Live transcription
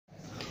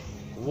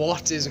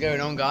What is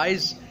going on,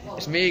 guys?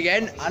 It's me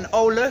again, and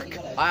oh look,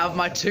 I have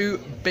my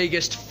two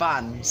biggest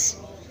fans.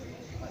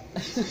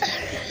 She's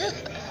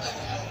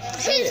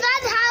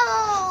Van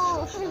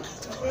Howell!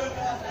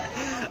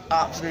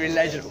 Absolutely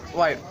legend.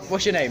 Wait,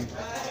 what's your name?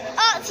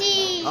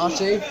 Archie!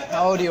 Archie?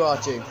 How old are you,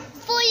 Archie?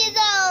 4 years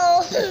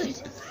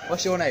old!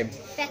 What's your name?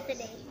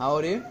 Bethany. How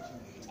old are you?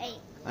 8.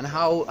 And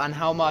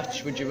how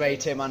much would you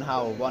rate him and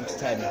how? 1 to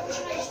 10?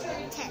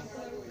 10.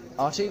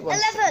 Archie?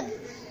 11.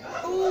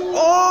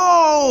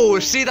 Oh!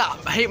 See that?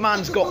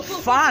 Hitman's got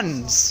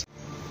fans!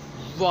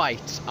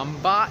 Right, I'm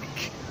back.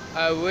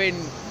 We're in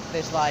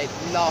this like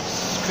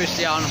Lost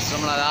Cristiano or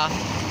something like that.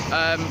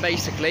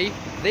 Basically,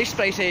 this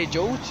place here,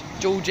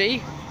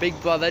 Georgie,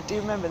 Big Brother, do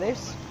you remember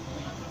this?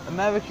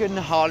 American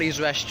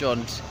Harley's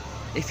restaurant.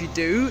 If you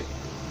do,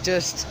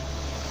 just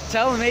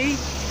tell me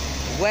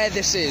where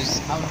this is.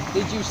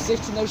 Did you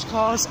sit in those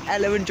cars,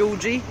 Ella and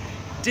Georgie?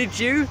 Did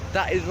you?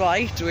 That is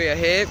right, we are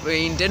here, we're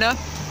eating dinner.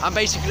 And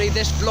basically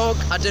this vlog,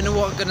 I don't know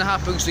what's gonna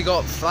happen because we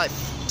got like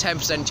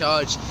 10%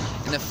 charge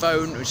in the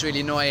phone, which is really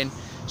annoying.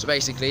 So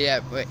basically, yeah,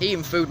 we're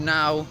eating food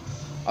now.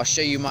 I'll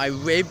show you my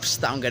ribs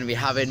that I'm gonna be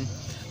having.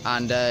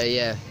 And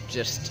yeah,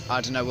 just,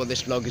 I don't know what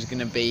this vlog is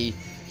gonna be,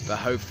 but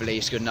hopefully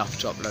it's good enough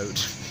to upload.